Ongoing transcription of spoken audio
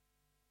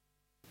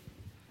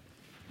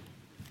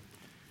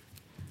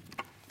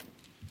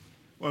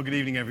Well, good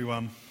evening,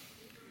 everyone.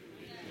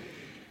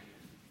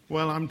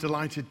 Well, I'm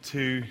delighted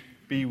to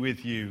be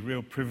with you.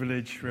 Real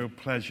privilege, real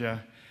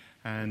pleasure,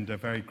 and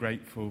very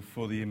grateful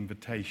for the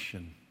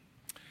invitation.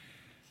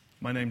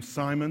 My name's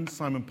Simon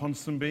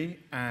Ponsonby,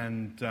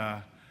 and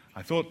I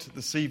thought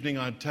this evening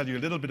I'd tell you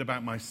a little bit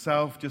about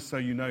myself, just so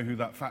you know who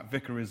that fat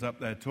vicar is up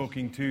there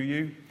talking to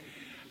you.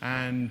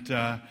 And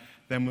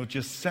then we'll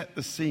just set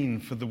the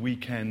scene for the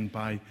weekend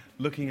by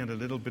looking at a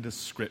little bit of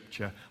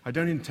scripture. I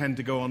don't intend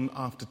to go on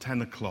after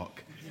 10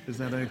 o'clock. Is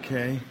that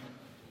okay?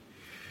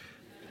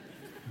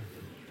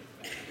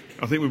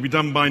 I think we'll be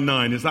done by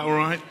 9. Is that all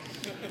right?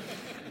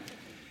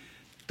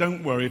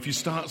 Don't worry, if you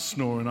start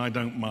snoring, I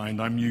don't mind.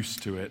 I'm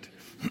used to it.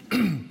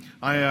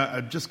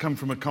 I'd just come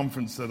from a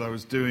conference that I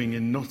was doing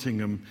in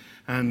Nottingham,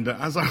 and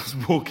as I was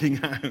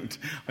walking out,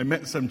 I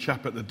met some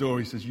chap at the door.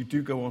 He says, "You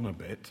do go on a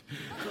bit."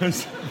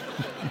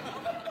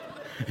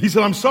 He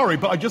said, "I'm sorry,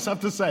 but I just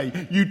have to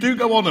say, you do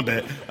go on a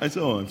bit." I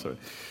said, "Oh, I'm sorry."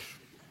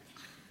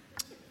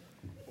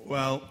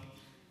 Well,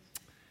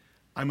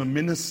 I'm a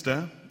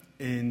minister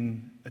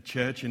in a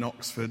church in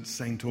Oxford,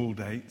 St.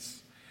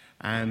 Aldate's,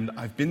 and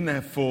I've been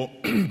there for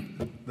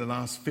the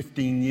last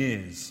 15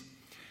 years.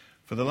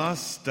 For the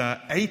last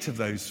 8 of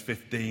those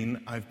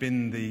 15, I've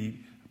been the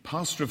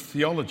pastor of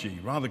theology,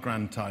 rather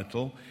grand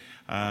title,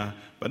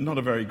 but not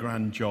a very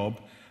grand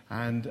job.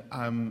 And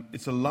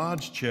it's a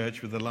large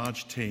church with a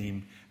large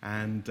team,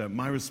 and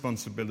my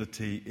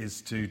responsibility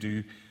is to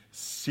do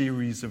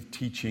series of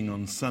teaching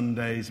on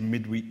Sundays,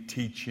 midweek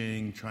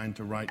teaching, trying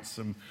to write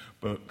some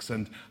books,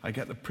 and I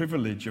get the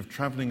privilege of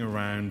travelling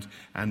around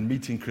and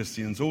meeting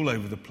Christians all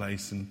over the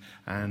place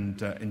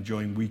and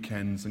enjoying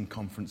weekends and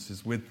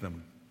conferences with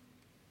them.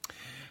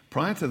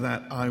 Prior to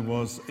that, I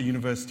was a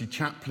university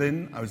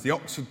chaplain. I was the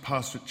Oxford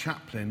Pastorate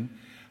Chaplain,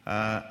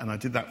 and I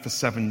did that for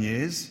 7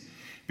 years.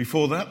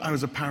 Before that, I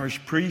was a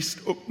parish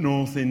priest up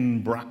north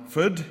in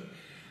Bradford,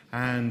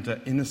 and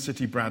inner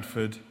city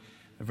Bradford,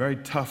 a very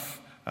tough,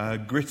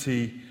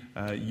 gritty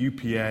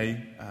UPA,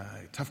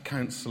 tough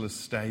council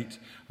estate.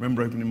 I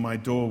remember opening my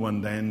door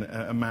one day and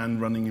a man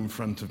running in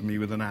front of me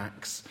with an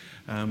axe.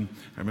 I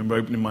remember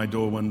opening my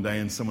door one day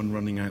and someone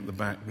running out the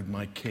back with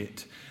my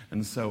kit,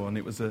 and so on.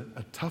 It was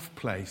a tough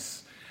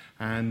place.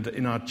 And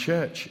in our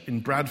church in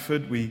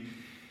Bradford, we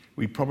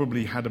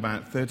probably had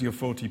about 30 or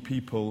 40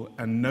 people,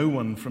 and no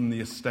one from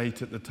the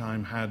estate at the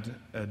time had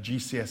a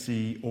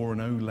GCSE or an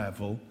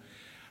O-level.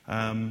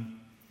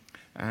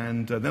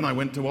 And then I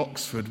went to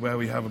Oxford, where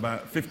we have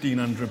about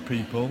 1,500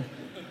 people,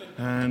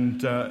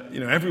 and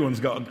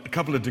everyone's got a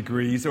couple of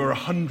degrees. There were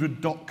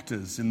 100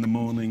 doctors in the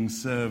morning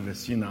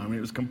service. It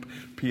was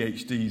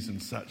PhDs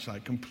and such,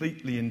 like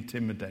completely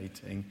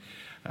intimidating.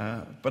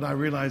 But I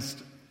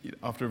realised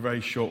after a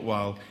very short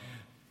while,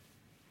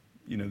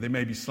 they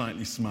may be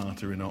slightly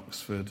smarter in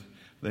Oxford.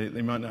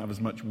 They might not have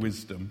as much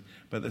wisdom,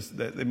 but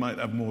they might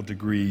have more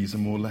degrees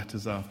and more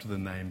letters after the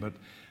name.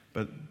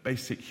 But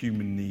basic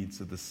human needs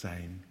are the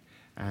same.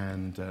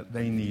 And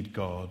they need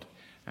God,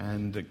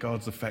 and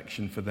God's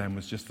affection for them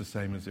was just the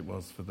same as it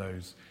was for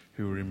those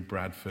who were in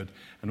Bradford.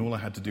 And all I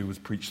had to do was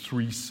preach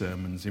 3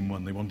 sermons in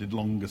one. They wanted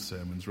longer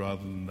sermons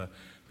rather than the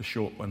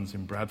short ones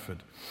in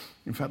Bradford.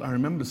 In fact, I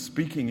remember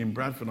speaking in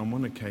Bradford on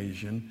one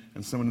occasion,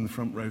 and someone in the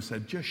front row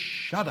said, "Just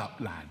shut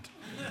up, lad."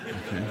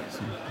 Okay,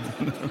 so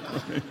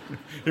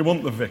it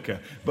wasn't the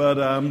vicar. But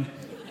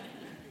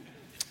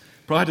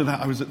prior to that,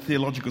 I was at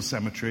Theological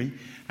Seminary,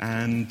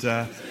 and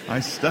I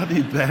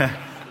studied there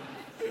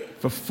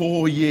for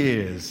 4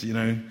 years.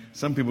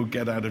 Some people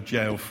get out of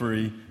jail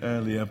free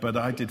earlier, but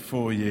I did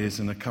 4 years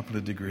and a couple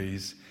of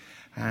degrees.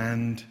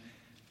 And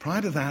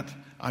prior to that,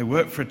 I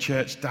worked for a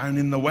church down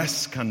in the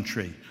West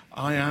Country.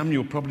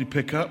 You'll probably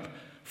pick up,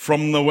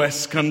 from the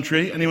West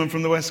Country. Anyone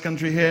from the West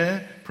Country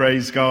here?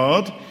 Praise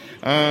God.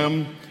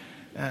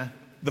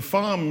 The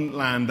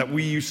farmland that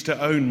we used to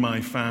own,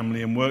 my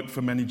family, and worked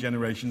for many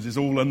generations, is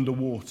all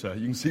underwater.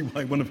 You can see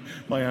why one of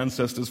my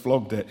ancestors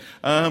flogged it.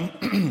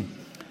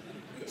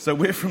 So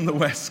we're from the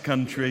West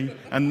Country,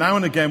 and now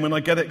and again when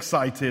I get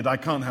excited, I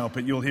can't help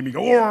it. You'll hear me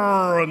go,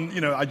 "Orr!" And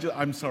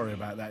I'm sorry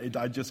about that.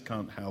 I just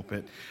can't help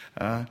it.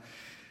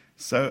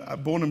 So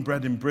I'm born and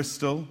bred in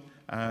Bristol,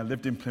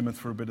 lived in Plymouth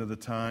for a bit of the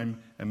time,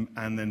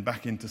 and then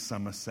back into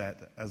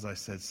Somerset. As I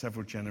said,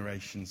 several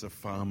generations of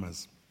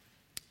farmers.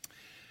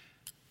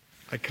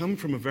 I come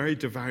from a very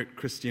devout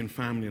Christian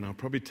family, and I'll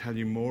probably tell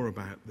you more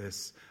about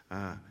this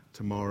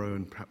tomorrow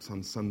and perhaps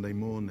on Sunday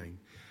morning.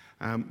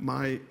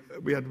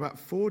 We had about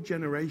 4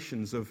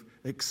 generations of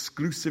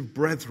exclusive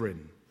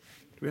brethren.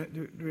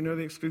 Do we know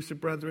the exclusive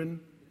brethren?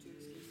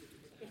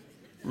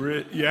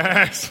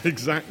 Yes,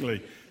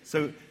 exactly.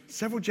 So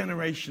several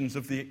generations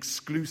of the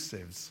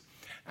exclusives.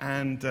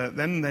 And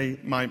then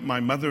my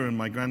mother and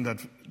my granddad,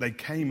 they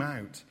came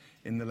out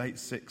in the late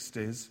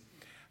 60s.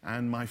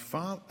 And my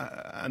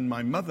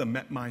mother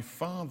met my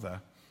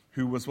father,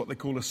 who was what they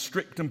call a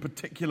strict and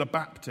particular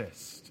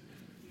Baptist.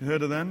 You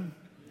heard of them?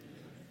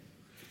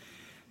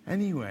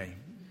 Anyway,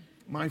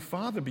 my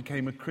father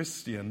became a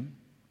Christian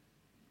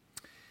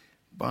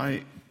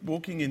by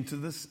walking into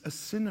a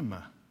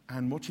cinema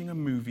and watching a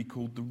movie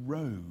called The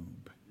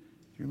Robe.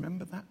 Do you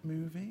remember that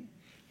movie?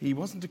 He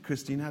wasn't a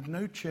Christian, had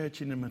no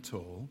church in him at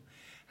all,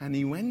 and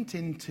he went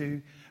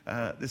into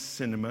this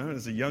cinema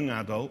as a young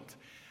adult,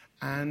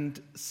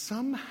 and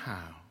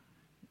somehow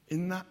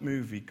in that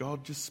movie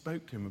God just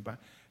spoke to him about,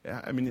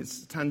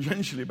 it's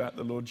tangentially about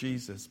the Lord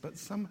Jesus, but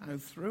somehow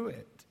through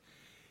it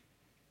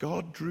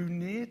God drew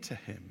near to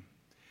him.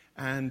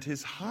 And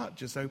his heart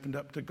just opened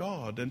up to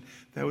God. And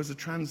there was a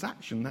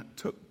transaction that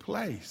took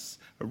place,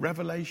 a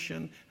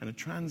revelation and a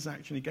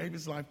transaction. He gave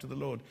his life to the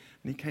Lord,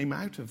 and he came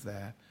out of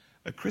there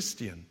a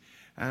Christian.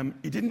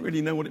 He didn't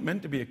really know what it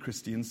meant to be a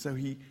Christian, so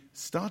he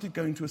started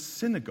going to a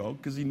synagogue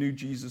because he knew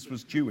Jesus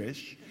was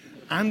Jewish,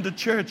 and a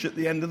church at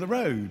the end of the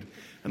road.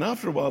 And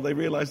after a while, they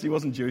realized he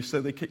wasn't Jewish,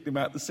 so they kicked him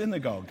out of the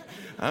synagogue.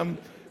 And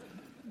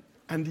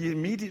he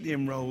immediately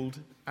enrolled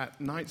at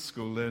night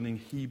school learning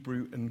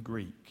Hebrew and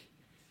Greek.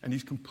 And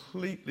he's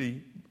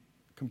completely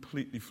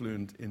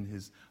fluent in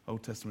his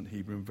Old Testament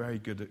Hebrew and very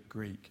good at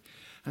Greek.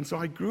 And so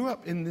I grew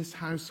up in this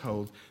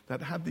household that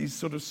had these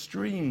sort of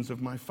streams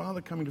of my father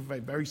coming to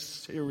faith, very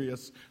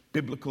serious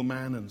biblical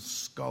man and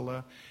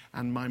scholar,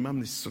 and my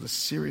mum, this sort of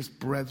serious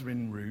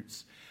brethren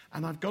roots.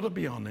 And I've got to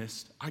be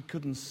honest, I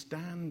couldn't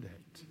stand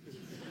it.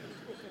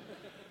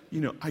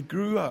 I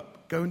grew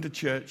up going to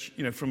church,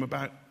 from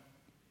about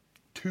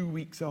 2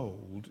 weeks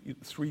old,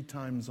 3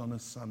 times on a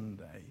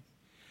Sunday.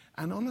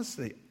 And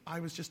honestly,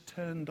 I was just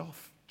turned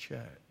off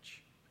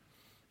church.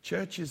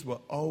 Churches were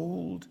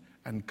old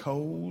and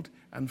cold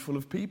and full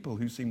of people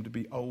who seemed to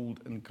be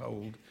old and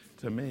cold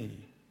to me.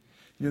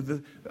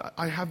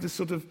 I have this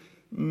sort of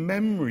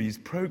memories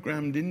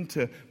programmed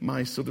into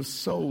my sort of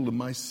soul and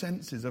my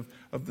senses of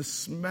the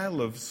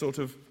smell of sort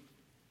of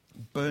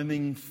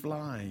burning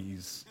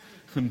flies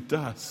and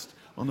dust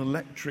on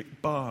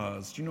electric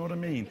bars. Do you know what I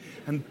mean?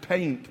 And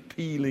paint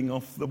peeling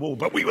off the wall.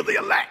 But we were the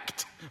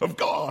elect of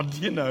God,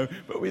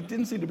 but we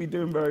didn't seem to be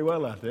doing very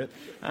well at it.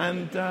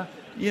 And,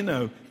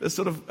 there's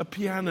sort of a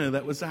piano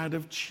that was out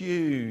of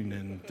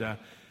tune,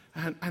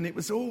 and it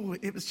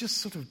was just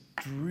sort of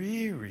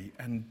dreary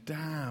and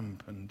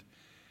damp.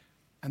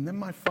 And then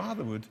my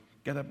father would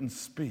get up and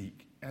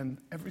speak, and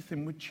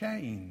everything would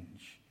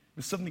change. It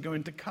would suddenly go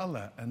into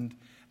colour, and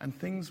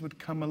things would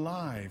come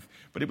alive.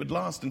 But it would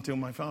last until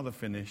my father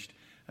finished,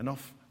 and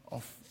off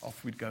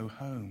we'd go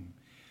home.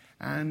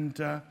 And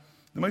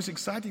the most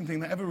exciting thing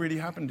that ever really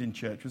happened in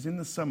church was in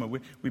the summer.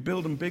 We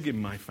build them big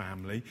in my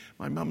family.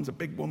 My mum's a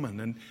big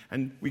woman,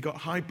 and we got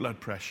high blood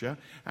pressure,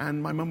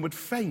 and my mum would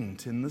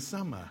faint in the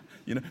summer,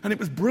 And it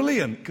was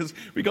brilliant because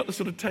we got to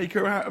sort of take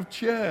her out of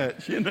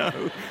church, and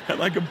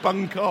like a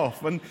bunk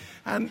off. And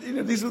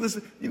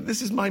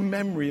this is my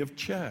memory of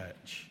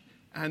church.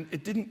 And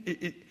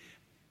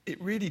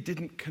it really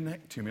didn't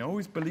connect to me. I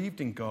always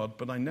believed in God,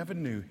 but I never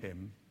knew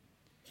him.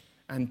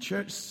 And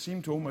church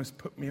seemed to almost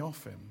put me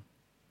off him.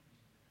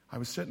 I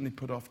was certainly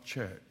put off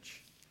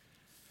church.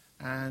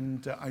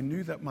 And I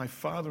knew that my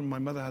father and my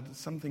mother had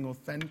something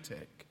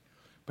authentic,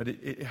 but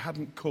it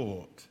hadn't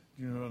caught.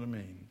 You know what I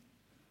mean?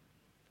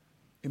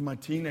 In my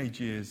teenage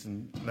years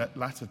and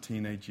latter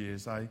teenage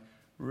years, I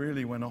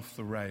really went off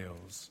the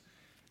rails.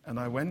 And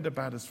I went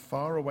about as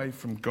far away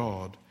from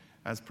God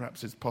as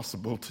perhaps it's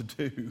possible to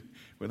do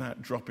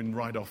without dropping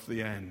right off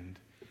the end.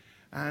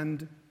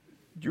 And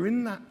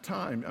during that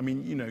time,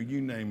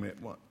 you name it,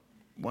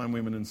 Wine,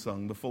 Women and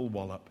Song, the full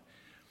wallop.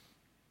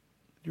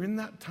 During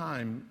that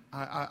time,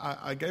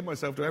 I gave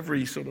myself to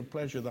every sort of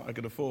pleasure that I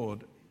could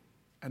afford,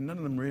 and none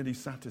of them really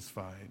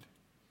satisfied.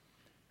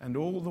 And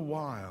all the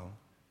while,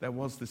 there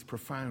was this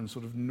profound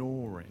sort of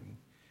gnawing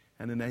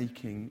and an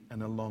aching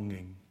and a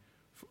longing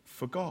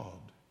for God.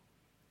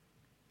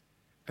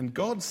 And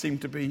God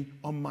seemed to be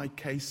on my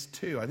case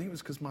too. I think it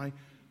was because my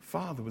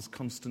father was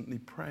constantly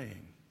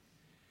praying.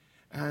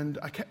 And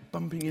I kept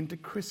bumping into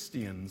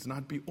Christians, and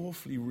I'd be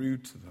awfully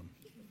rude to them.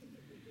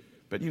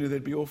 But,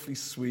 they'd be awfully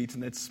sweet,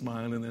 and they'd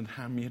smile, and they'd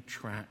hand me a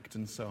tract,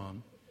 and so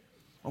on.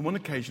 On one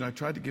occasion, I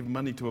tried to give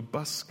money to a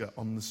busker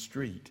on the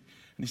street.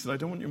 And he said, "I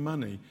don't want your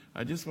money.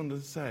 I just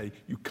wanted to say,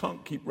 you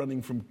can't keep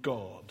running from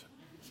God."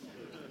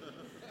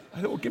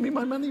 I thought, well, give me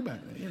my money back,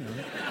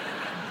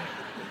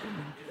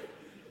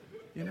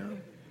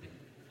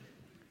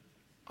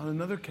 On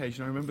another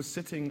occasion, I remember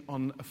sitting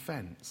on a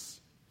fence.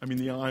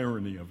 The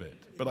irony of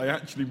it. But I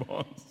actually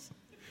was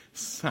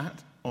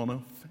sat on a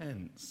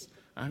fence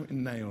out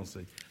in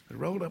Nailsea. I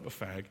rolled up a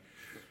fag.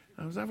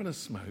 I was having a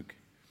smoke.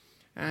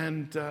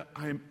 And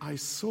I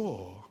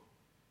saw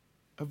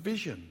a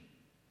vision.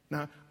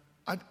 Now,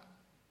 I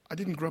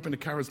didn't grow up in a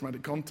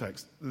charismatic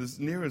context. As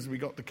near as we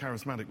got to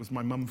charismatic was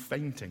my mum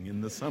fainting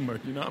in the summer,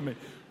 you know what I mean?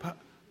 But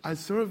I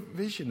saw a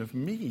vision of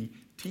me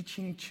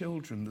teaching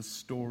children the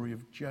story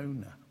of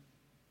Jonah.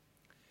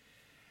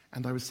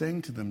 And I was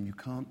saying to them, you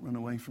can't run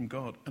away from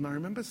God. And I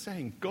remember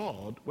saying,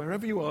 God,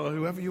 wherever you are,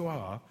 whoever you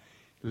are,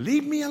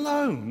 leave me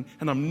alone,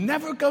 and I'm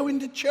never going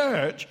to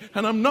church,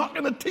 and I'm not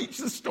going to teach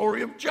the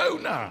story of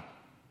Jonah.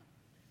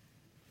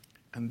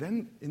 And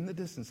then in the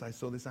distance, I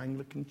saw this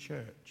Anglican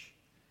church.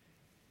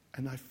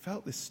 And I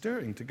felt this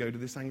stirring to go to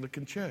this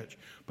Anglican church.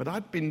 But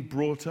I'd been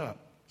brought up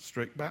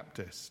strict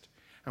Baptist.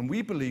 And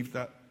we believed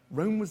that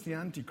Rome was the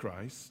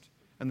Antichrist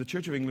and the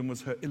Church of England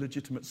was her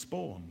illegitimate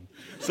spawn.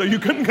 So you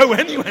couldn't go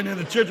anywhere near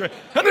the church.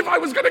 And if I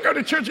was going to go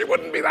to church, it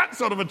wouldn't be that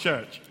sort of a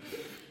church.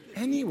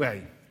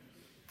 Anyway,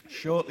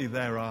 shortly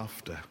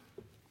thereafter,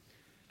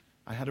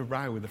 I had a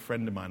row with a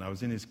friend of mine. I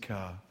was in his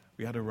car.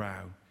 We had a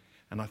row.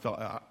 And I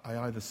thought I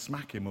either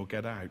smack him or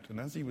get out. And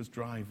as he was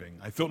driving,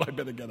 I thought I'd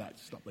better get out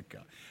to stop the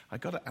car. I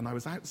got it, and I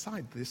was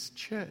outside this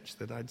church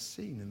that I'd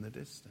seen in the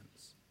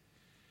distance.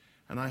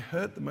 And I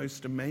heard the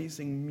most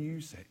amazing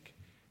music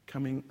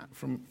coming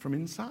from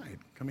inside,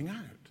 coming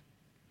out.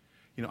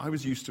 You know, I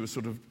was used to a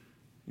sort of,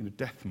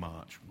 death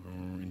march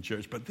in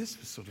church, but this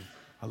was sort of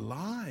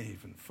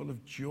alive and full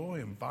of joy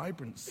and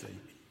vibrancy.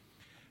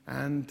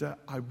 And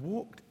I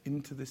walked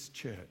into this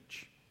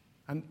church.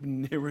 I hadn't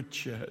been near a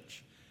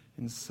church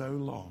in so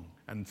long,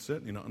 and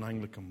certainly not an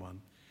Anglican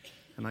one.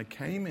 And I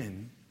came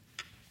in,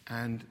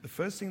 and the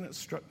first thing that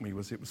struck me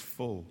was it was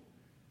full.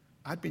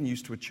 I'd been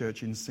used to a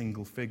church in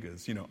single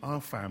figures,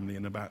 our family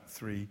and about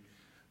 3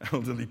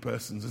 elderly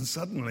persons, and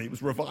suddenly it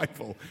was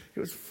revival.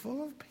 It was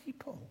full of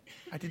people.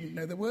 I didn't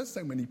know there were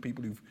so many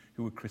people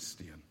who were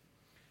Christian.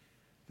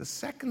 The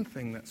second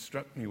thing that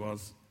struck me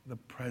was the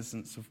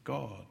presence of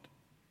God.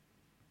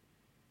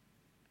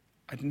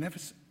 I'd never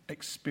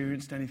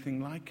experienced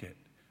anything like it.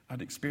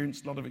 I'd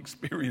experienced a lot of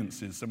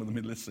experiences, some of them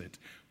illicit,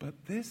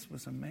 but this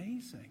was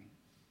amazing.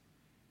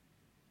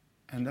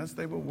 And as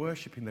they were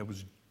worshiping, there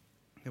was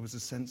a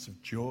sense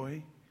of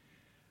joy.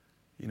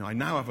 I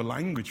now have a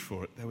language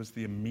for it. There was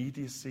the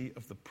immediacy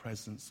of the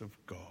presence of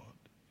God.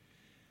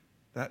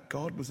 That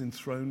God was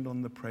enthroned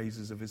on the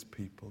praises of his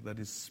people, that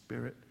his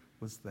Spirit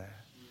was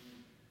there.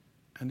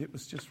 And it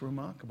was just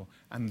remarkable.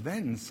 And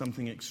then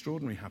something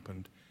extraordinary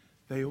happened.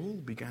 They all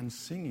began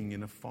singing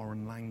in a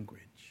foreign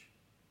language.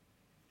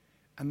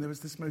 And there was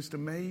this most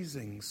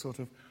amazing sort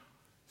of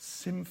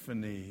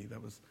symphony. There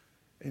was,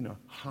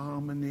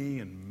 harmony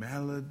and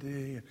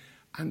melody.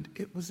 And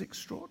it was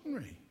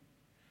extraordinary.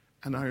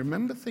 And I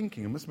remember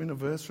thinking, it must have been a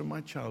verse from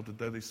my childhood,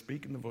 though they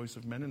speak in the voice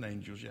of men and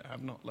angels, yet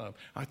have not love.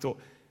 I thought,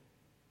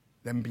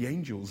 there be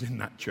angels in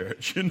that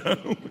church,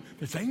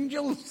 There's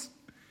angels.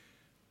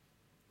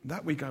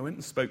 That week I went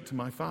and spoke to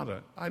my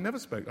father. I hadn't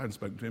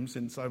spoken to him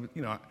since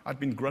I'd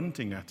been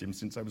grunting at him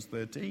since I was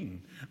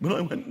 13. But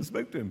I went and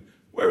spoke to him.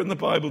 Where in the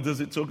Bible does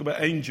it talk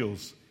about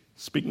angels?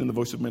 Speaking in the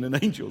voice of men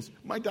and angels.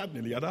 My dad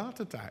nearly had a heart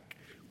attack.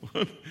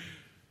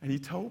 And he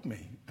told me.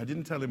 I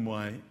didn't tell him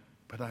why,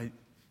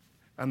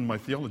 and my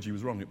theology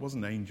was wrong. It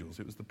wasn't angels.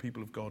 It was the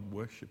people of God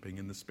worshipping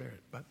in the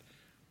Spirit. But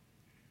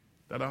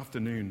that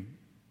afternoon,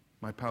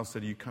 my pal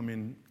said, are you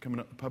coming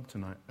up the pub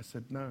tonight? I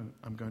said, no,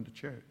 I'm going to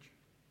church.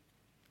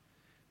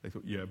 They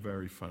thought, yeah,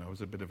 very fun. I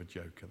was a bit of a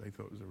joker. They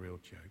thought it was a real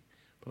joke.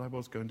 But I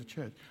was going to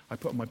church. I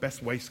put on my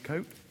best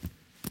waistcoat.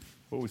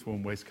 Always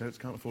worn waistcoats.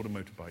 Can't afford a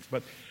motorbike.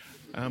 But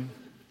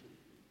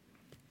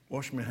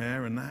washed my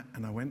hair and that.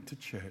 And I went to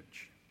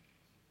church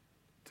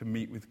to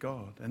meet with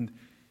God. And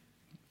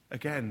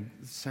again,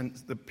 the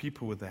sense that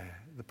people were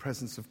there. The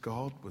presence of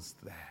God was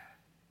there.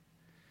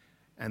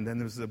 And then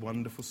there was a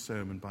wonderful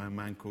sermon by a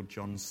man called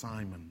John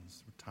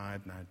Simons,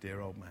 retired now,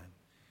 dear old man.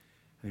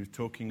 And he was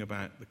talking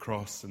about the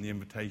cross and the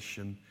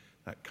invitation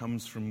that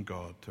comes from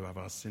God to have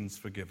our sins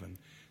forgiven,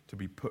 to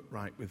be put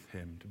right with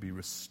him, to be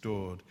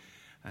restored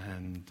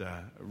and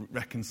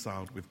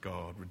reconciled with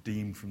God,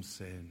 redeemed from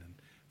sin and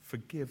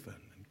forgiven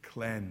and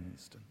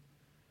cleansed. And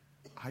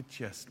I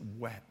just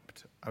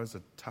wept. I was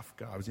a tough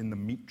guy. I was in the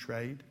meat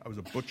trade. I was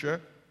a butcher.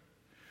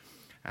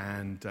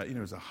 And, I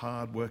was a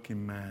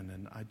hard-working man,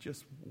 and I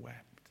just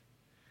wept.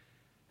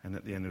 And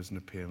at the end, there was an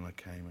appeal, and I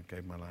came and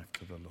gave my life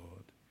to the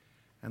Lord.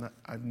 And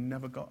I've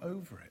never got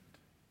over it.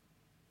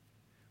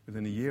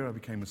 Within a year, I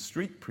became a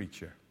street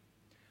preacher.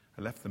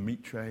 I left the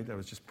meat trade. I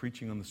was just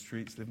preaching on the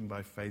streets, living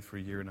by faith for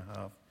a year and a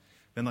half.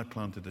 Then I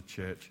planted a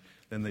church.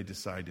 Then they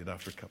decided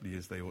after a couple of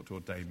years they ought to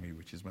ordain me,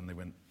 which is when they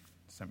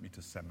sent me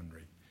to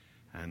seminary.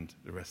 And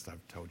the rest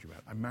I've told you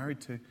about. I'm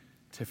married to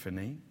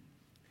Tiffany.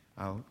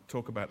 I'll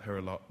talk about her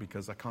a lot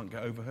because I can't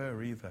get over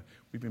her either.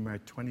 We've been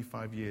married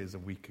 25 years a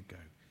week ago.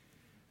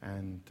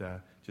 And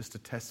just a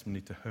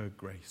testimony to her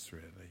grace,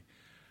 really.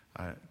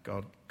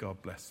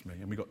 God bless me.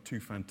 And we've got 2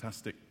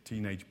 fantastic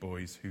teenage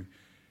boys who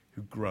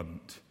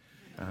grunt.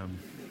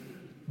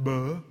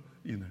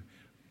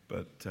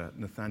 But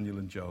Nathaniel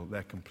and Joel,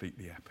 they're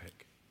completely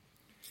epic.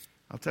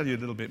 I'll tell you a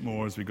little bit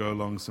more as we go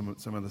along,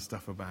 some other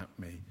stuff about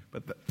me.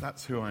 But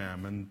that's who I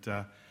am. And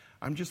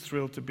I'm just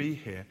thrilled to be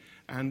here.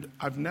 And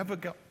I've never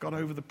got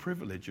over the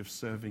privilege of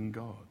serving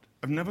God.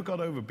 I've never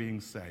got over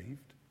being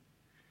saved.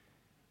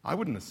 I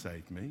wouldn't have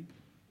saved me.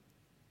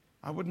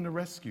 I wouldn't have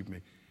rescued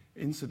me.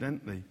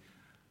 Incidentally,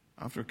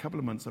 after a couple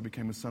of months, I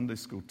became a Sunday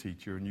school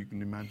teacher, and you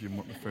can imagine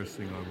what the first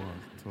thing I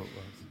taught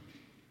was.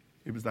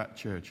 It was that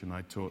church, and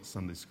I taught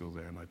Sunday school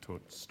there, and I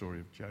taught the story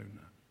of Jonah.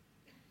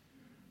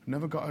 I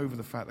never got over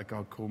the fact that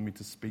God called me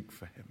to speak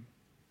for him,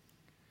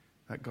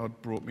 that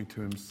God brought me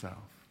to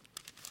himself.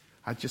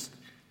 I just,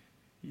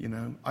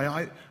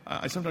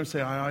 I sometimes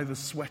say I either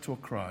sweat or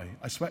cry.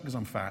 I sweat because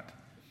I'm fat,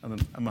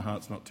 and my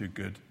heart's not too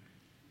good.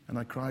 And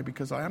I cry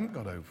because I haven't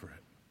got over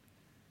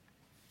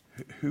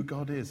it. Who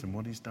God is and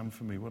what he's done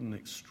for me. What an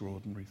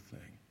extraordinary thing.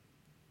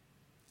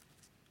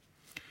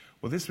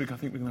 Well, this week I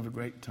think we're going to have a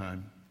great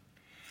time.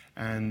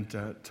 And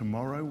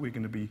tomorrow we're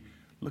going to be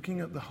looking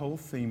at the whole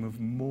theme of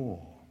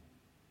more.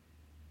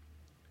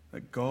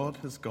 That God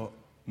has got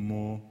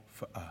more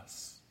for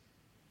us.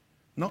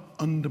 Not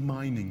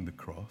undermining the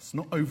cross,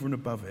 not over and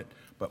above it,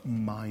 but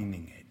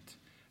mining it.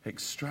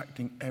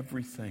 Extracting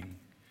everything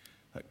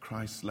that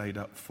Christ laid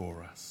up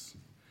for us.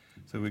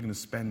 So we're going to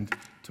spend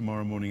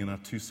tomorrow morning in our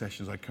 2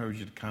 sessions. I encourage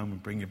you to come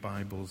and bring your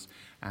Bibles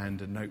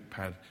and a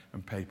notepad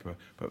and paper.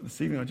 But this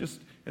evening,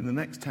 in the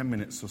next 10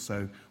 minutes or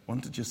so,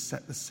 want to just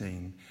set the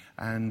scene.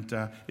 And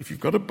if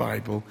you've got a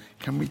Bible,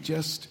 can we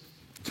just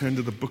turn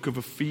to the book of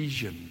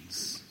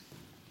Ephesians?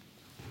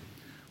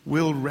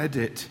 Will read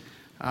it.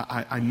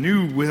 I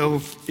knew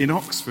Will in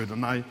Oxford,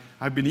 and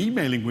I've been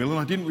emailing Will, and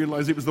I didn't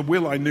realise it was the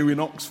Will I knew in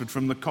Oxford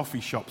from the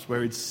coffee shops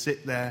where he'd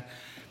sit there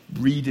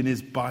reading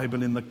his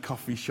Bible in the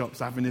coffee shops,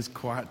 having his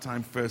quiet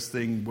time first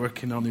thing,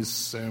 working on his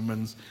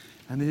sermons.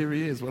 And here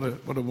he is. What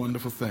a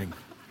wonderful thing.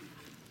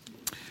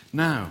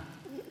 Now,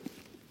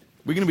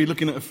 we're going to be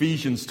looking at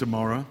Ephesians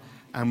tomorrow,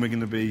 and we're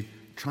going to be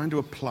trying to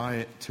apply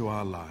it to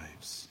our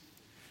lives.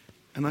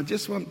 And I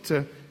just want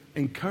to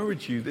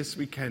encourage you this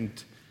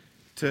weekend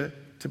to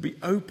be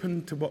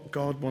open to what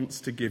God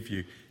wants to give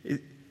you.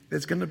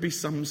 There's going to be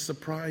some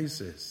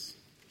surprises.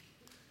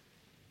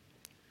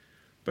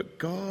 But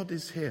God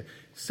is here.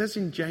 It says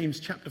in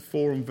James chapter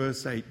 4 and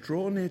verse 8,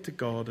 draw near to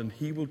God and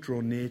he will draw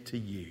near to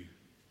you.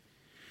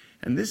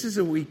 And this is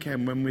a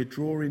weekend when we're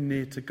drawing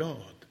near to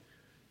God.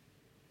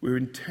 We're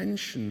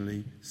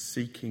intentionally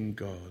seeking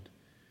God.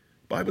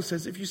 The Bible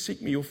says, if you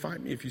seek me, you'll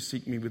find me if you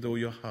seek me with all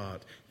your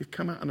heart. You've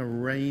come out on a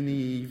rainy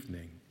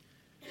evening.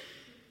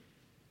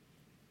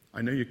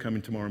 I know you're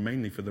coming tomorrow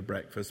mainly for the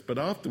breakfast, but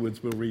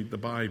afterwards we'll read the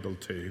Bible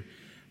too.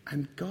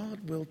 And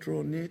God will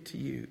draw near to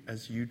you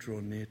as you draw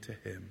near to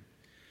him.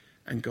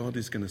 And God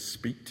is going to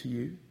speak to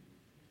you.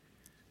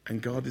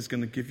 And God is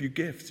going to give you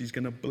gifts. He's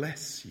going to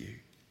bless you.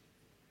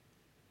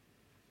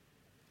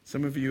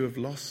 Some of you have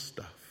lost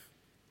stuff.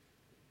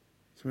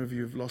 Some of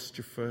you have lost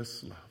your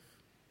first love.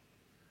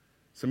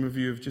 Some of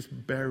you have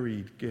just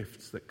buried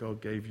gifts that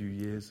God gave you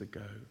years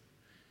ago.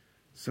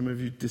 Some of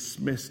you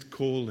dismissed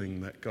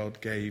calling that God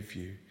gave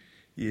you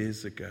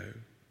years ago.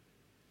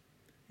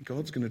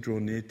 God's going to draw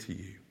near to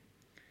you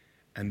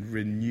and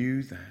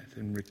renew that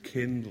and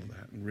rekindle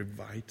that and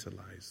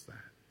revitalize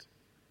that.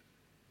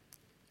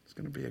 It's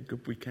going to be a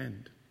good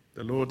weekend.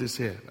 The Lord is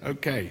here.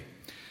 Okay,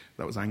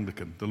 that was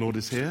Anglican. The Lord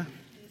is here.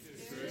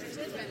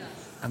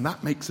 And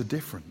that makes a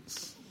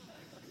difference.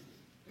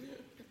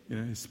 You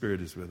know, his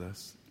Spirit is with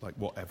us, like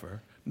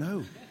whatever.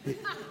 No.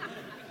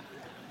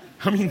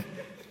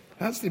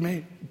 That's the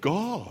amazing.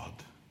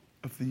 God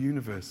of the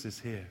universe is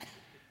here.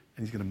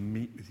 And he's going to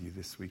meet with you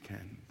this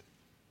weekend.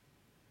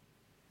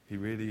 He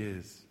really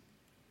is.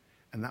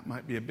 And that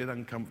might be a bit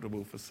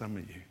uncomfortable for some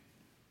of you.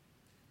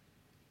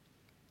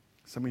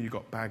 Some of you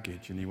got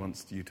baggage and he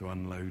wants you to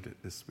unload it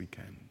this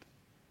weekend.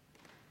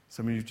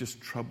 Some of you just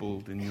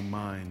troubled in your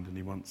mind and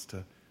he wants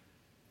to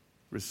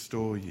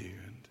restore you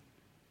and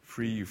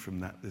free you from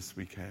that this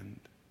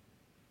weekend.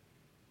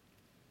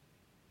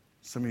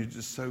 Some of you are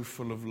just so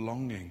full of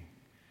longing,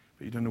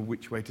 but you don't know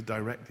which way to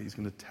direct it. He's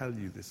going to tell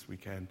you this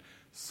weekend.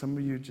 Some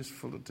of you are just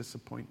full of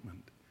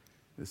disappointment.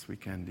 This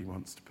weekend he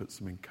wants to put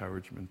some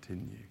encouragement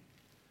in you.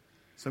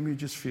 Some of you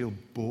just feel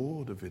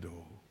bored of it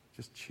all.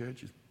 Just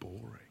church is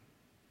boring.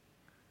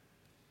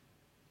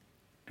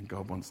 And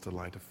God wants to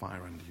light a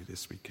fire under you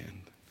this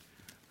weekend.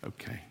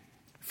 Okay.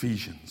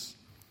 Ephesians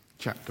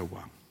chapter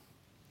 1.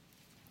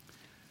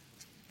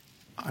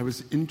 I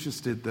was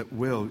interested that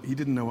Will, he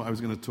didn't know what I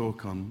was going to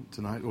talk on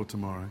tonight or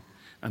tomorrow.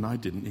 And I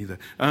didn't either.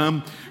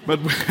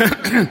 But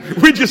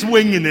we're just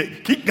winging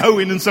it. Keep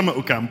going and something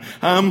will come.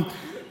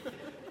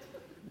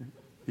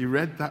 He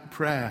read that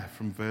prayer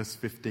from verse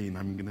 15.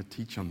 I'm going to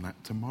teach on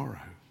that tomorrow.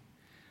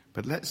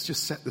 But let's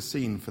just set the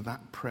scene for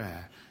that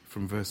prayer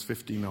from verse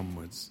 15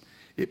 onwards.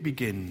 It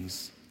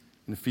begins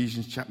in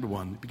Ephesians chapter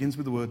 1. It begins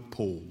with the word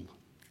Paul.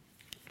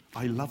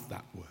 I love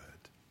that word.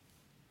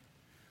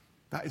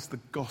 That is the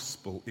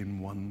gospel in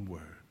one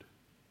word.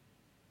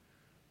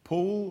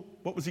 Paul,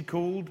 what was he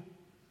called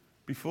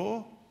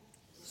before?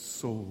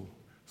 Saul.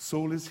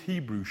 Saul is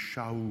Hebrew,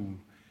 Shaul,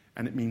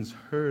 and it means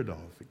heard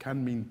of. It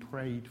can mean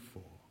prayed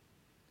for.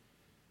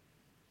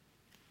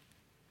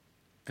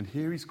 And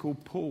here he's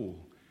called Paul,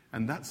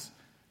 and that's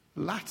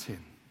Latin,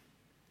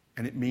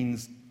 and it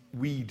means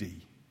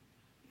weedy,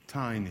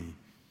 tiny,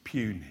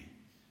 puny.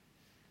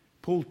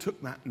 Paul took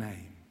that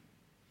name.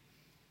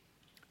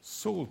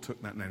 Saul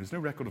took that name. There's no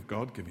record of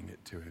God giving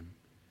it to him.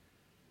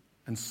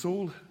 And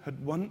Saul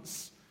had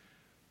once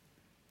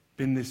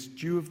been this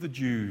Jew of the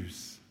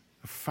Jews,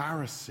 a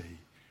Pharisee,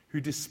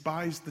 who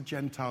despised the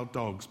Gentile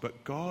dogs,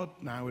 but God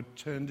now had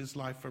turned his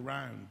life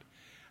around.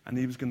 And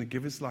he was going to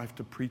give his life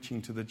to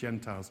preaching to the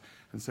Gentiles.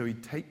 And so he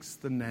takes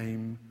the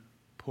name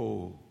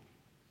Paul,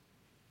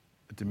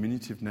 a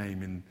diminutive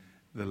name in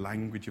the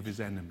language of his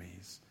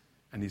enemies,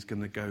 and he's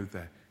going to go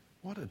there.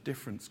 What a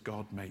difference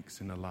God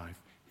makes in a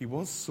life. He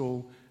was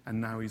Saul,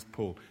 and now he's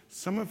Paul.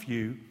 Some of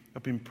you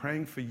have been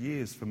praying for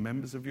years for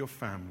members of your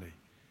family.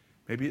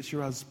 Maybe it's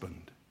your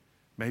husband.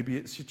 Maybe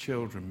it's your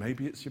children.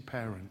 Maybe it's your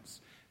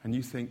parents. And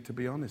you think, to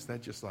be honest, they're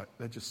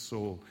just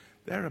Saul.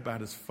 They're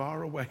about as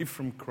far away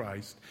from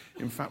Christ.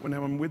 In fact, when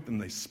I'm with them,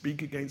 they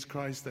speak against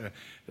Christ. They're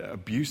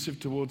abusive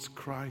towards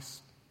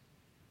Christ.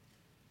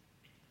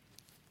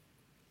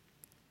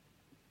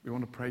 We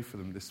want to pray for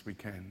them this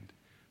weekend,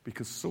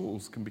 because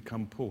Sauls can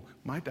become Paul.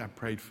 My dad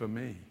prayed for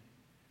me.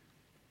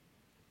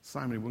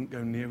 Simon, he wouldn't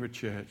go near a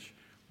church,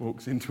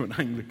 walks into an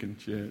Anglican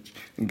church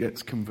and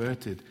gets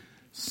converted.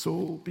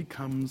 Saul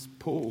becomes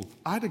Paul.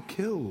 I'd have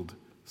killed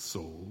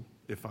Saul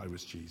if I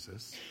was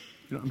Jesus.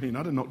 You know what I mean?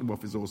 I'd have knocked him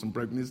off his horse and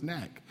broken his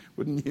neck,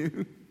 wouldn't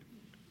you?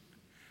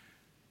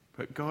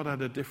 But God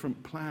had a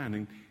different plan,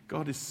 and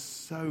God is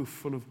so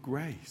full of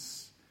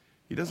grace.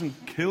 He doesn't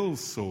kill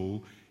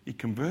Saul, he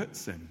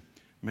converts him,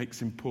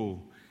 makes him Paul.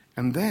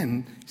 And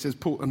then, he says,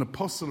 Paul, an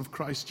apostle of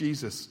Christ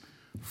Jesus.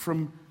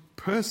 From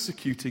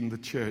persecuting the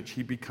church,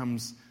 he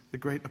becomes the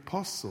great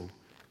apostle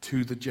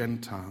to the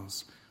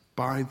Gentiles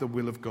by the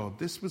will of God.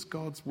 This was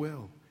God's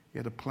will. He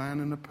had a plan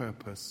and a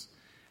purpose.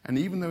 And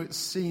even though it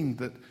seemed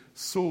that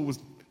Saul was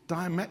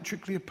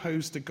diametrically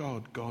opposed to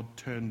God, God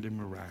turned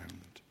him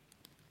around.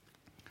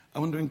 I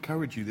want to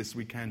encourage you this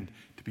weekend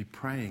to be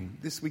praying.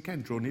 This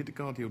weekend, draw near to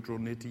God, he'll draw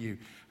near to you.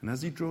 And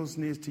as he draws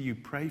near to you,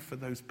 pray for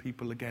those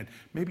people again.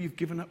 Maybe you've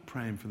given up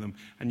praying for them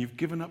and you've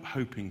given up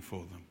hoping for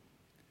them.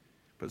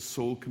 But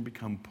Saul can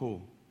become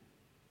Paul.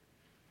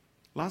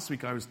 Last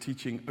week I was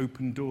teaching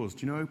Open Doors.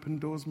 Do you know Open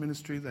Doors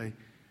Ministry?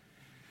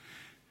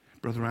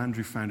 Brother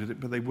Andrew founded it,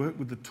 but they work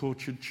with the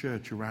tortured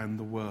church around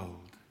the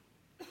world.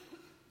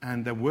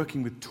 And they're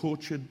working with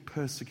tortured,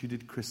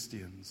 persecuted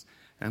Christians.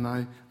 And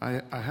I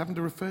happened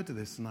to refer to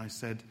this, and I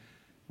said,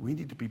 we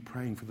need to be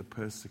praying for the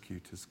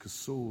persecutors, because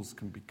Sauls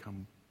can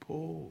become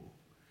Paul.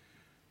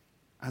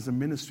 As a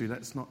ministry,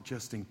 let's not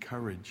just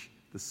encourage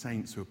the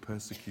saints who are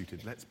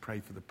persecuted. Let's pray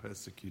for the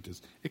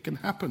persecutors. It can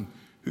happen.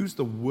 Who's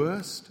the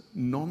worst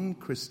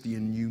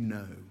non-Christian you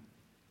know?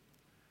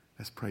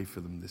 Let's pray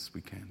for them this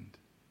weekend.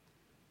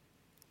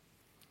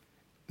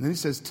 And then he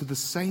says, to the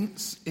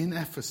saints in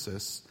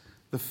Ephesus,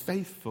 the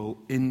faithful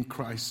in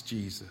Christ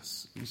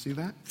Jesus. You see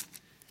that?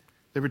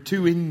 There are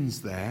two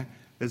ins there.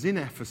 There's in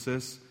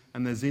Ephesus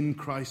and there's in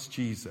Christ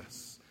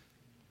Jesus.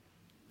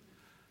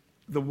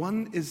 The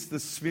one is the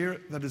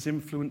sphere that has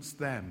influenced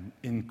them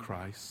in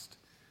Christ.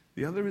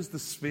 The other is the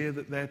sphere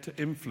that they're to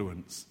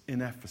influence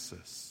in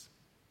Ephesus.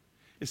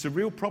 It's a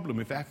real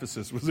problem if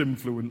Ephesus was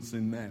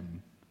influencing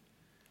them.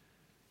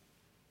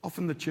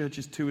 Often the church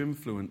is too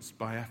influenced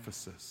by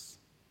Ephesus.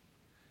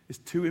 It's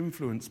too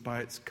influenced by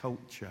its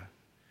culture.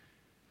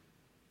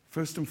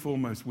 First and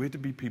foremost, we're to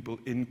be people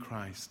in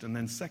Christ. And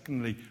then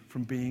secondly,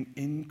 from being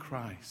in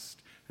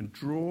Christ and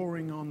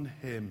drawing on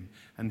him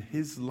and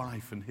his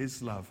life and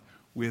his love,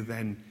 we're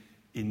then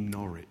in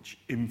Norwich,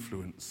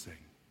 influencing.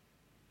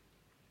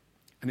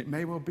 And it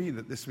may well be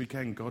that this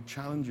weekend God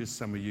challenges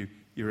some of you.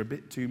 You're a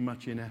bit too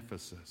much in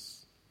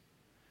Ephesus.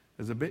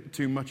 There's a bit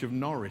too much of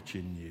Norwich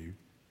in you.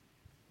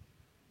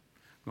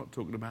 I'm not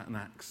talking about an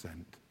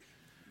accent,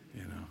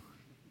 you know.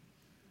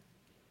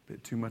 A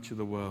bit too much of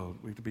the world.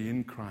 We're to be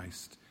in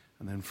Christ.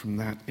 And then from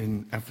that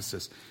in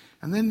Ephesus.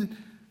 And then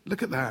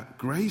look at that.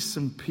 Grace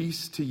and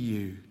peace to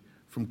you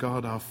from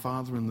God our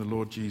Father and the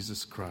Lord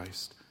Jesus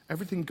Christ.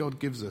 Everything God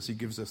gives us, he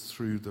gives us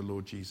through the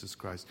Lord Jesus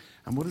Christ.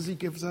 And what does he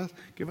give us?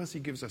 He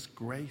gives us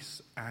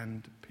grace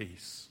and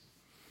peace.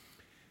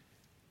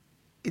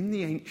 In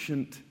the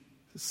ancient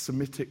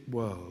Semitic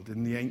world,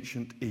 in the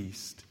ancient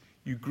East,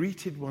 you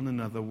greeted one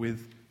another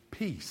with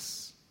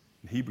peace.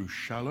 In Hebrew,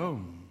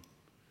 shalom.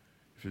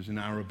 If it was in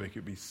Arabic, it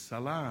would be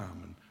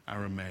salam, an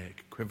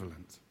Aramaic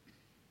equivalent.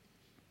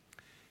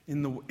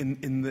 In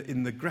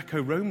the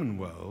Greco-Roman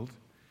world,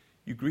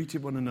 you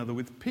greeted one another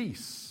with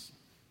peace,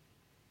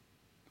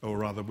 or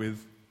rather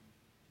with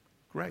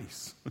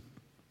grace.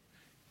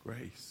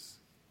 Grace,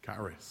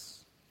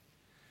 charis.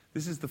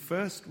 This is the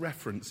first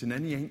reference in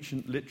any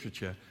ancient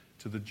literature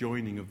to the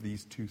joining of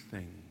these two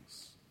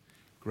things.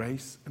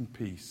 Grace and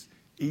peace,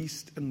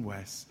 east and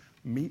west,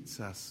 meets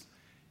us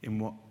in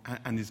what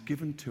and is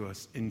given to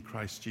us in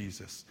Christ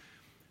Jesus.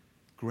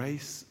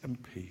 Grace and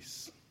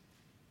peace.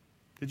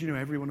 Did you know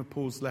every one of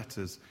Paul's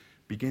letters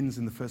begins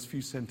in the first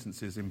few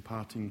sentences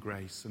imparting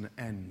grace and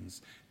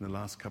ends in the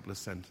last couple of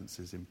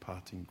sentences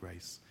imparting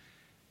grace?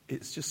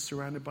 It's just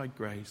surrounded by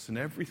grace, and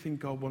everything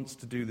God wants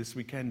to do this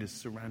weekend is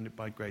surrounded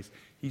by grace.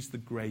 He's the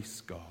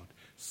grace God.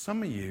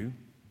 Some of you,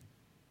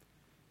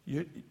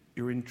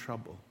 you're in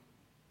trouble,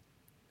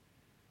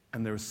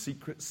 and there are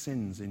secret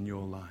sins in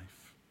your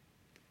life.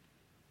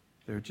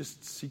 There are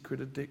just secret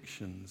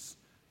addictions.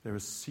 There are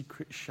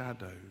secret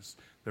shadows.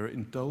 There are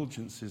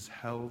indulgences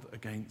held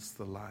against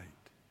the light.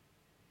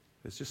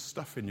 There's just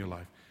stuff in your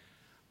life.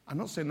 I'm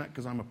not saying that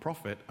because I'm a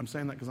prophet. I'm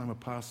saying that because I'm a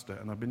pastor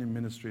and I've been in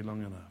ministry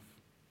long enough.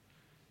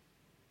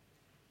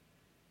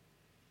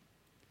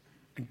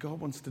 And God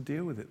wants to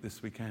deal with it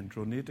this weekend.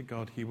 Draw near to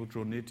God, he will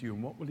draw near to you.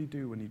 And what will he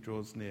do when he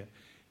draws near?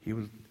 He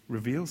will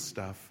reveal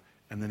stuff,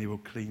 and then he will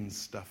clean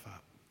stuff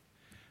up.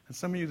 And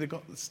some of you, they've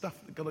got the stuff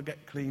that's got to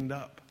get cleaned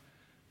up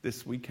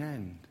this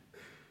weekend.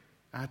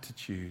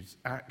 Attitudes,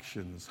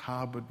 actions,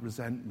 harbored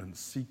resentments,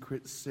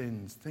 secret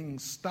sins,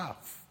 things,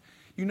 stuff.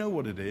 You know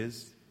what it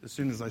is. As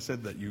soon as I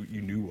said that,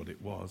 you knew what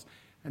it was.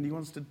 And he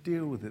wants to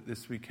deal with it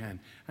this weekend.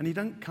 And he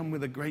don't come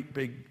with a great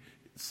big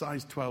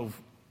size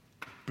 12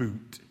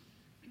 boot.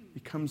 He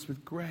comes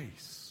with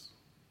grace.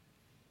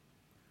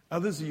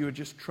 Others of you are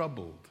just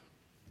troubled.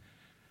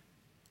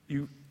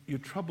 You're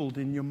troubled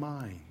in your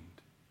mind.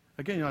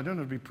 Again, I don't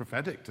have to be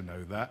prophetic to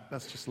know that.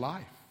 That's just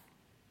life.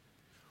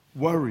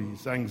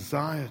 Worries,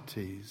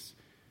 anxieties,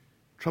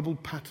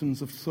 troubled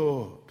patterns of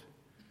thought,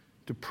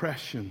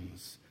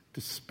 depressions,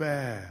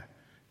 despair,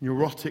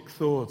 neurotic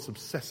thoughts,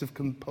 obsessive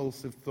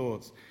compulsive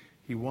thoughts.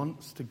 He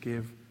wants to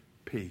give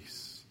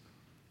peace.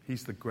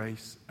 He's the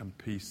grace and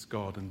peace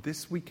God. And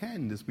this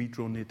weekend, as we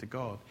draw near to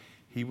God,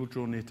 he will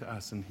draw near to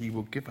us and he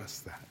will give us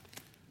that.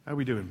 How are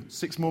we doing?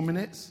 6 more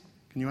minutes?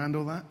 Can you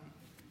handle that?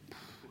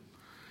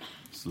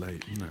 It's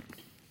late, isn't it?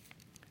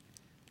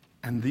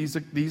 And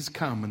these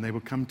come, and they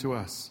will come to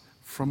us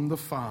from the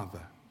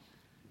Father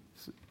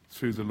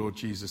through the Lord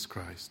Jesus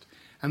Christ.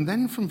 And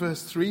then from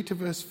verse 3 to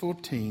verse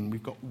 14,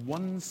 we've got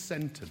one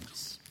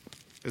sentence.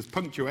 There's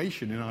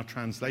punctuation in our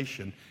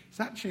translation.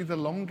 It's actually the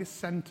longest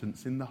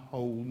sentence in the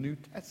whole New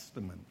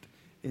Testament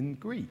in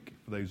Greek,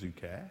 for those who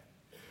care.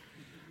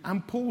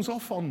 And Paul's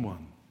off on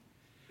one.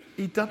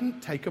 He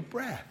doesn't take a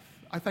breath.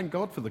 I thank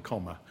God for the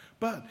comma.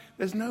 But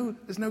there's no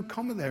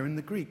comma there in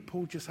the Greek.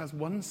 Paul just has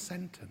one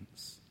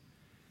sentence.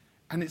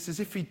 And it's as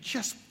if he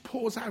just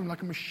pours out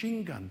like a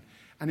machine gun.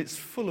 And it's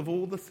full of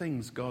all the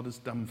things God has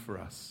done for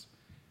us.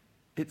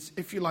 It's,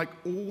 if you like,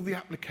 all the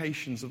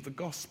applications of the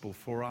gospel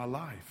for our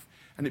life.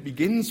 And it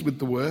begins with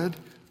the word,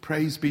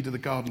 praise be to the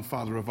God and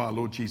Father of our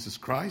Lord Jesus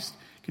Christ.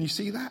 Can you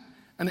see that?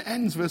 And it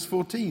ends, verse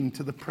 14,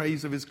 to the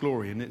praise of his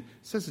glory. And it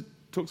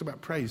talks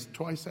about praise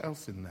twice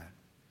else in there.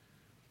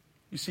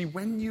 You see,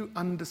 when you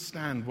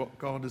understand what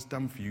God has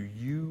done for you,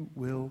 you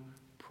will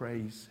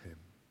praise him.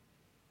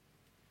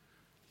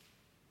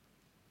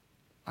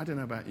 I don't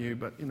know about you,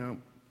 but,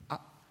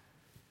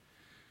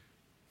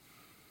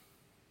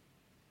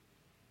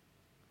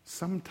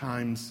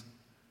 sometimes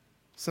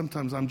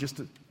I'm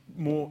just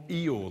more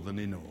Eeyore than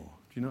in awe.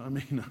 Do you know what I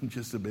mean? I'm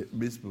just a bit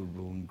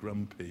miserable and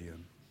grumpy.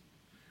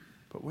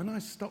 But when I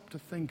stop to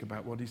think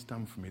about what he's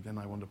done for me, then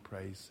I want to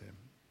praise him.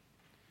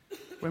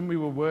 When we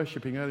were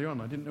worshipping earlier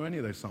on, I didn't know any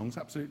of those songs.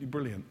 Absolutely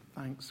brilliant.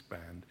 Thanks,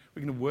 band.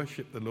 We're going to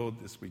worship the Lord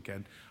this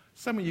weekend.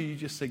 Some of you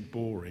just think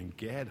boring.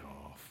 Get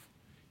off.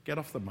 Get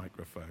off the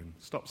microphone.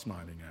 Stop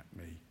smiling at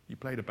me. You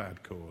played a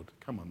bad chord.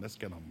 Come on, let's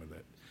get on with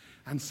it.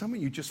 And some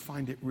of you just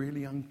find it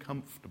really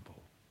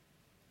uncomfortable.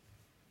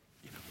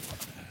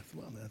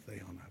 What on earth are they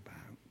on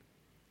about?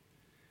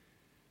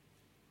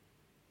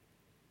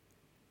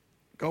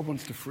 God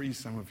wants to free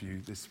some of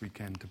you this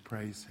weekend to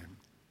praise him.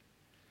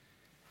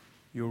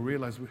 You'll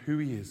realize who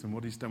he is and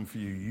what he's done for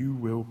you. You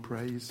will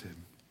praise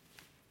him.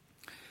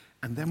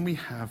 And then we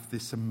have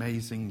this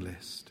amazing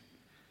list.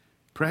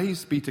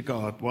 Praise be to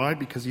God. Why?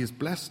 Because he has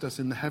blessed us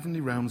in the heavenly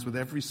realms with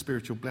every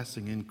spiritual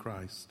blessing in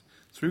Christ,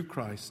 through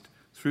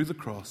the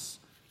cross.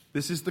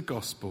 This is the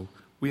gospel.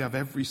 We have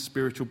every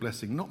spiritual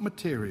blessing, not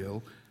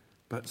material,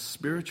 but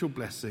spiritual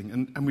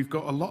blessing. And we've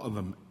got a lot of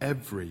them.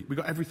 We've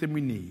got everything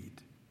we need.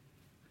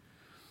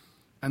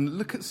 And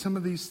look at some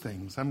of these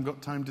things. I haven't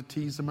got time to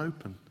tease them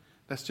open.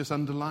 Let's just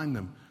underline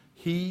them.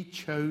 He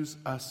chose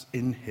us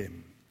in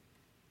him.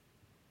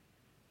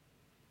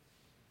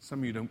 Some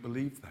of you don't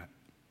believe that.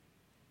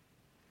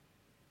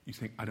 You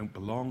think, I don't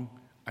belong,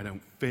 I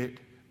don't fit,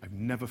 I've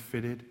never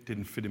fitted,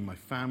 didn't fit in my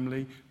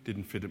family,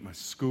 didn't fit at my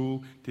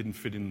school, didn't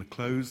fit in the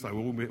clothes, I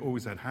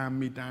always had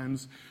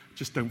hand-me-downs,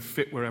 just don't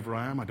fit wherever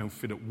I am, I don't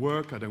fit at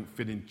work, I don't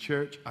fit in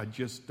church, I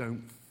just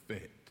don't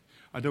fit.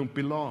 I don't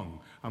belong.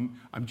 I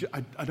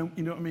don't,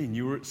 you know what I mean?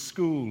 You were at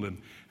school and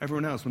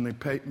everyone else, when they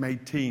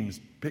made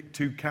teams, picked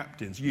 2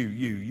 captains,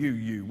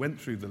 you,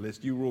 went through the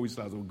list, you were always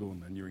like, oh, go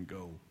on then, you're in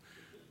goal.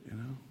 You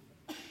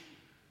know?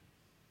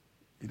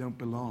 You don't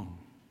belong.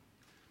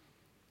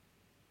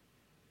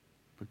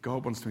 But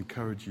God wants to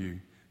encourage you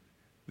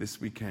this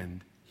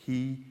weekend.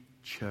 He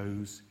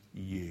chose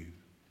you.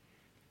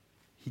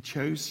 He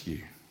chose you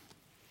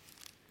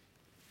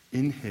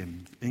in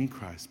him, in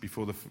Christ,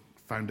 before the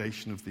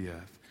foundation of the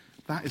earth.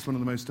 That is one of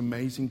the most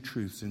amazing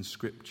truths in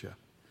Scripture.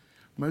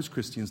 Most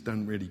Christians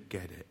don't really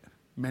get it.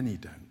 Many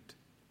don't.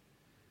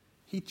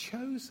 He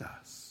chose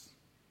us.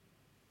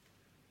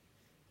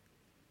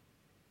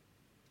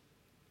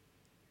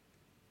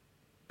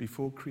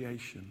 Before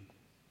creation.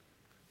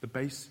 The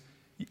base...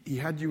 He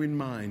had you in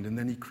mind, and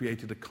then he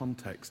created a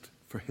context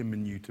for him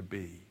and you to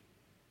be.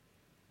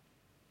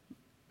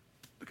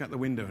 Look out the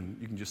window and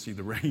you can just see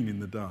the rain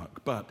in the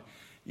dark. But,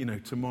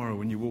 tomorrow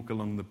when you walk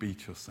along the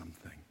beach or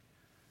something,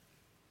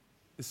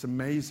 this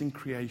amazing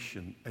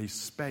creation, a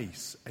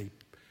space,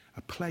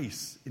 a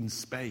place in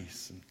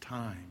space and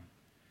time.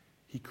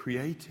 He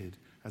created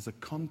as a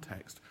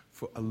context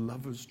for a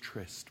lover's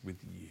tryst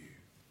with you.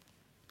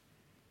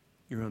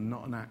 You are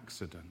not an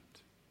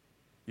accident.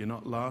 You're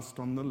not last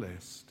on the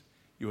list.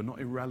 You are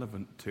not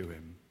irrelevant to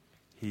him.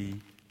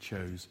 He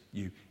chose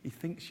you. He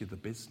thinks you're the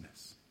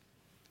business.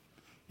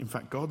 In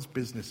fact, God's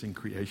business in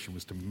creation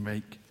was to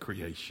make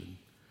creation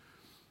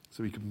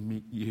so he could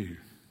meet you.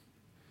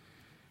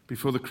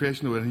 Before the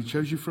creation of the world, he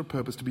chose you for a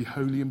purpose to be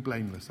holy and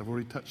blameless. I've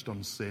already touched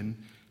on sin.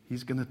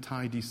 He's going to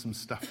tidy some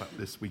stuff up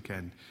this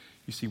weekend.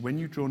 You see, when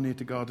you draw near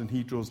to God and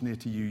he draws near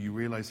to you, you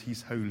realize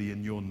he's holy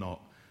and you're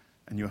not.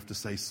 And you have to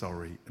say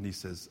sorry. And he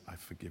says, I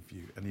forgive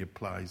you. And he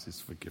applies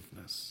his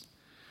forgiveness.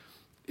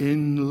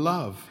 In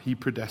love, he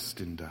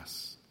predestined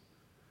us.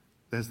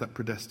 There's that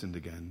predestined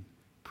again.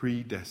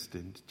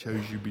 Predestined,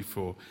 chose you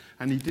before.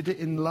 And he did it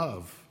in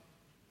love.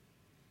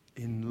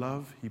 In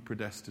love, he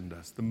predestined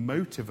us. The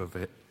motive of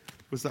it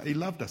was that he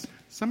loved us.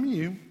 Some of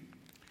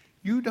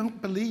you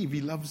don't believe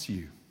he loves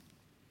you.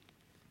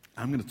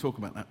 I'm going to talk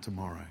about that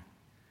tomorrow.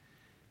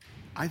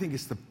 I think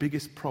it's the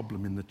biggest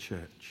problem in the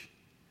church.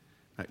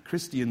 That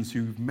Christians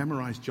who've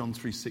memorized John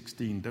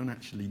 3:16 don't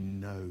actually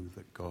know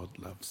that God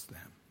loves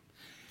them.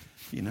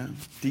 You know,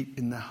 deep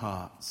in their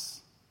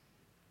hearts,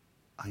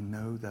 I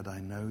know that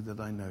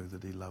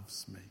he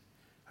loves me.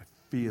 I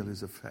feel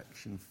his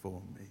affection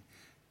for me.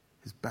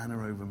 His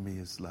banner over me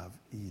is love.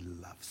 He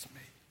loves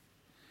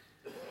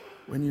me.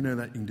 When you know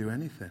that, you can do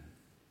anything.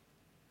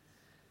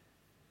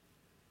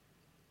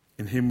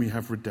 In him we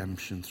have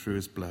redemption through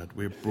his blood.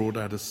 We're brought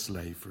out of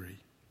slavery.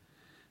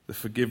 The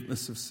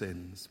forgiveness of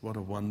sins. What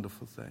a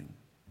wonderful thing.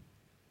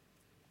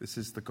 This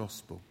is the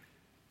gospel.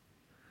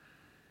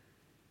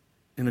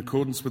 In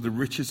accordance with the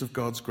riches of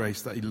God's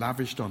grace that he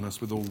lavished on us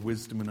with all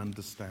wisdom and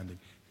understanding.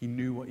 He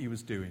knew what he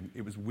was doing.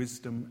 It was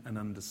wisdom and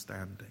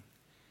understanding.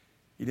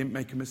 He didn't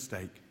make a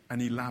mistake.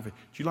 And he lavished.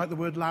 Do you like the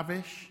word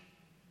lavish?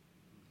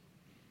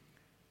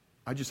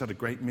 I just had a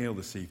great meal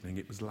this evening.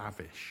 It was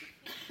lavish.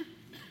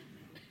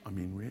 I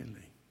mean,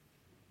 really.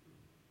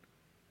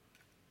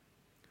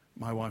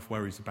 My wife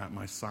worries about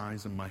my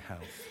size and my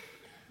health.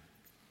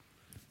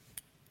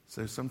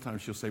 So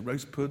sometimes she'll say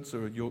roast puds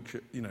or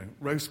Yorkshire,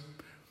 roast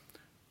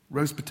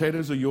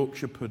potatoes or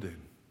Yorkshire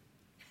pudding.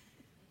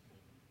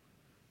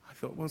 I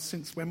thought, well,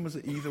 since when was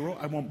it either or?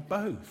 I want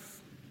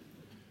both.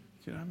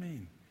 Do you know what I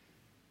mean?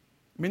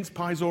 Mince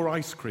pies or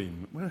ice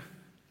cream? Well,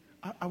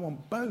 I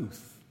want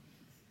both.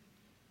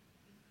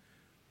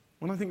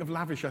 When I think of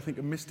lavish, I think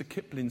of Mr.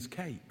 Kipling's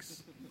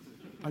cakes.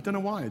 I don't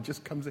know why, it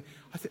just comes in.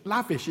 I think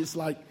lavish is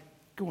like,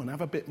 go on, have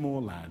a bit more,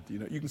 lad.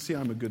 You can see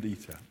I'm a good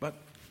eater, but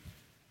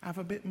have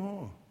a bit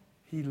more.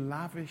 He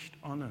lavished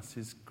on us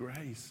his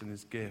grace and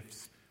his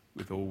gifts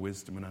with all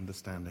wisdom and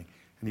understanding.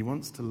 And he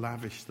wants to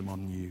lavish them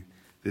on you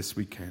this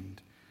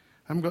weekend.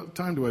 I haven't got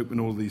time to open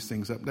all these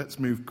things up. Let's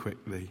move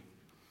quickly.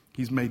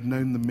 He's made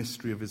known the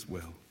mystery of his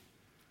will.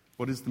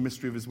 What is the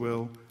mystery of his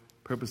will?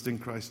 Purposed in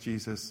Christ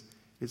Jesus.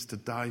 It's to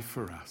die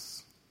for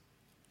us.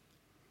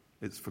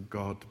 It's for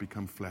God to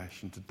become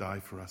flesh and to die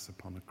for us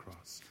upon a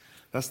cross.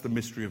 That's the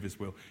mystery of his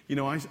will.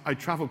 I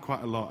travel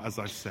quite a lot, as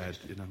I've said,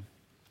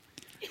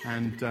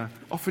 And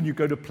often you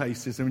go to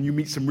places and when you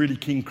meet some really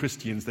keen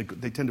Christians, they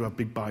tend to have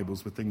big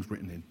Bibles with things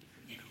written in.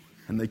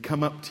 And they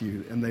come up to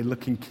you and they're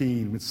looking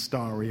keen with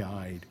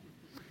starry-eyed.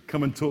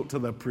 Come and talk to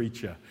the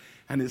preacher.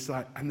 And it's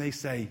like, and they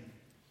say,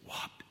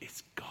 what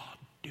is God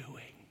doing?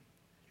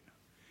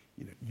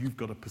 You've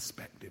got a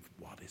perspective.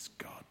 What is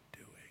God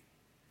doing?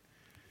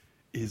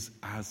 Is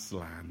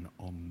Aslan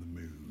on the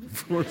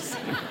move? Or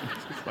something.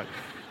 It's like,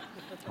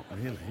 not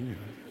really,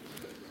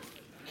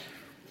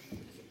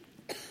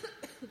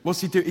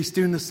 What's he doing? He's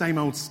doing the same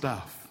old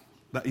stuff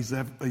that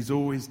he's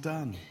always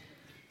done.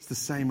 It's the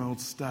same old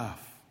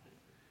stuff.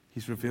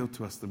 He's revealed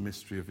to us the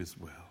mystery of his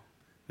will,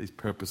 his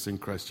purpose in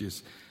Christ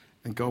Jesus.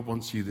 And God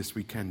wants you this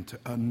weekend to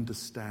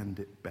understand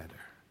it better.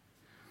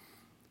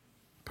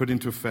 Put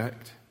into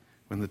effect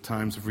when the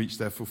times have reached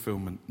their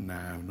fulfillment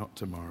now, not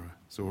tomorrow.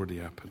 It's already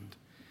happened.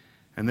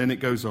 And then it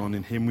goes on,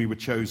 in him we were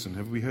chosen.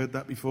 Have we heard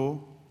that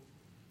before?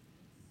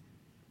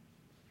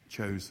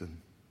 Chosen.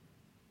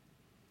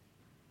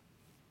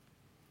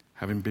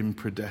 Having been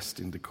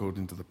predestined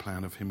according to the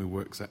plan of him who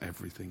works out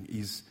everything.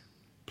 He's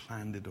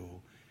planned it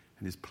all.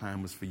 And his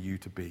plan was for you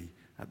to be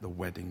at the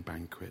wedding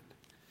banquet.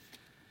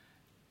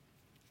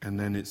 And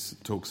then it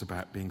talks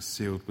about being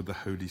sealed with the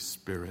Holy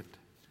Spirit.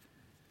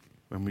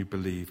 When we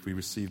believe, we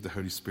receive the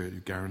Holy Spirit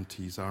who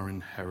guarantees our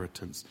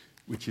inheritance,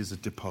 which is a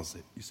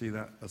deposit. You see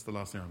that? That's the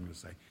last thing I'm going to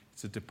say.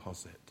 It's a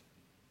deposit.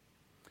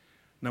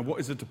 Now, what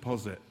is a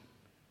deposit?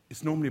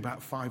 It's normally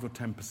about 5 or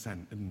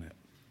 10%, isn't it?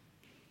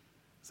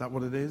 Is that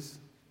what it is?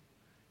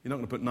 You're not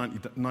going to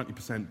put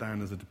 90%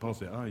 down as a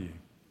deposit, are you?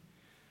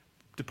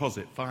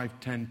 Deposit, 5,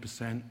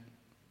 10%.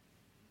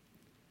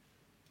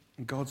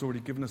 And God's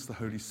already given us the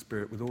Holy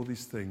Spirit with all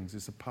these things.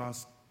 It's a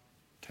past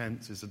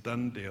tense. It's a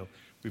done deal.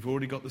 We've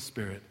already got the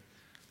Spirit.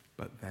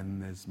 But then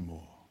there's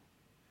more.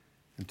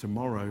 And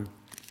tomorrow,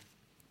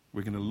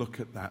 we're going to look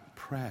at that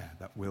prayer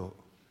that will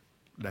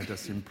lead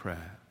us in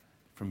prayer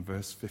from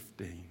verse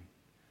 15,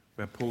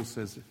 where Paul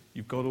says,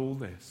 you've got all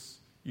this.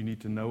 You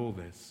need to know all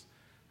this,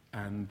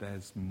 and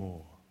there's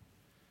more.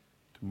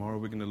 Tomorrow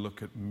we're going to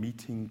look at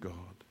meeting God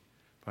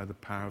by the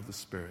power of the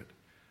Spirit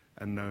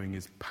and knowing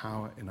His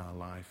power in our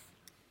life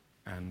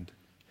and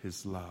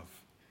His love.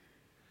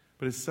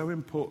 But it's so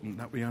important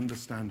that we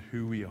understand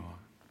who we are.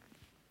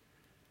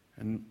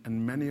 And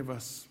many of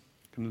us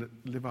can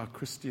live our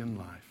Christian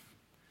life,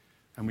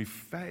 and we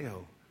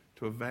fail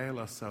to avail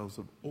ourselves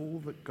of all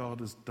that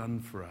God has done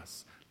for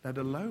us, let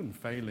alone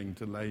failing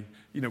to lay,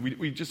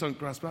 we just don't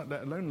grasp that,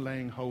 let alone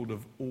laying hold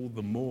of all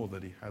the more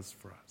that He has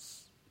for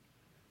us.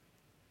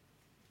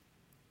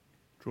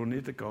 Draw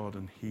near to God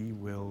and He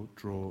will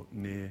draw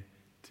near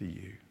to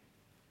you.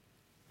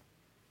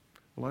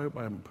 Well, I hope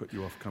I haven't put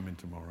you off coming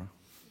tomorrow.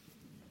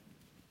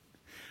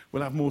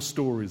 We'll have more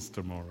stories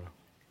tomorrow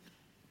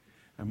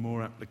and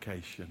more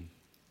application.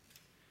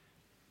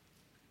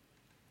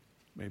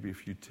 Maybe a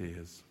few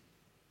tears.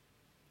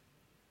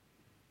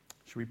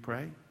 Shall we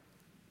pray?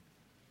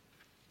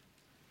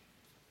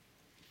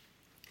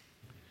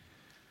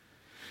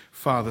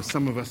 Father,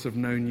 some of us have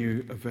known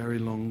you a very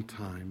long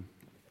time,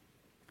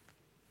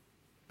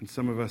 and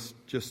some of us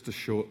just a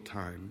short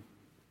time.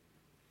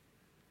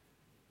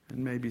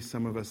 And maybe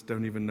some of us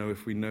don't even know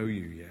if we know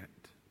you yet.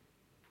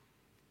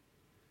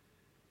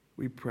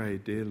 We pray,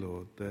 dear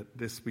Lord, that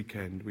this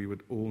weekend we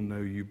would all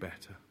know you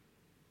better.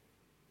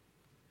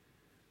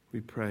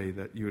 We pray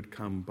that you would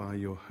come by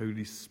your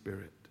Holy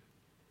Spirit,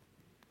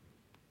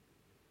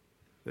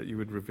 that you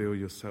would reveal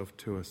yourself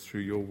to us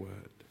through your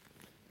word,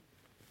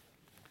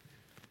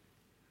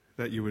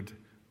 that you would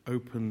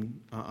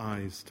open our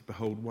eyes to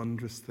behold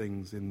wondrous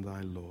things in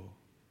thy law.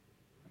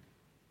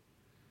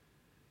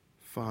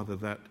 Father,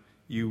 that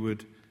you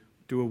would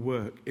do a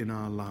work in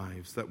our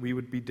lives, that we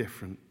would be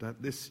different,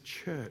 that this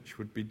church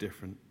would be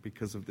different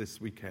because of this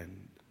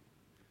weekend,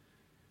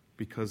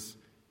 because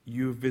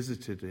you have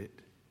visited it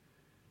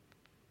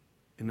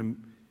in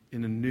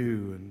a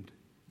new and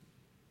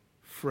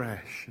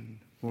fresh and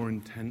more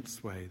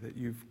intense way, that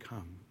you've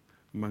come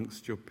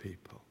amongst your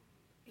people.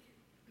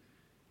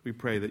 We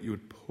pray that you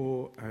would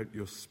pour out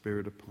your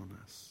Spirit upon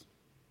us.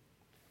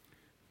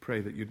 Pray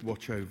that you'd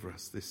watch over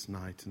us this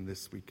night and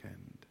this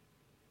weekend.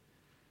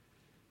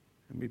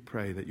 And we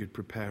pray that you'd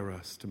prepare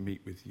us to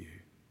meet with you.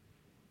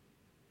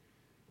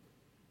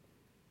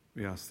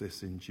 We ask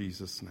this in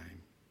Jesus'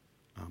 name.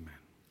 Amen.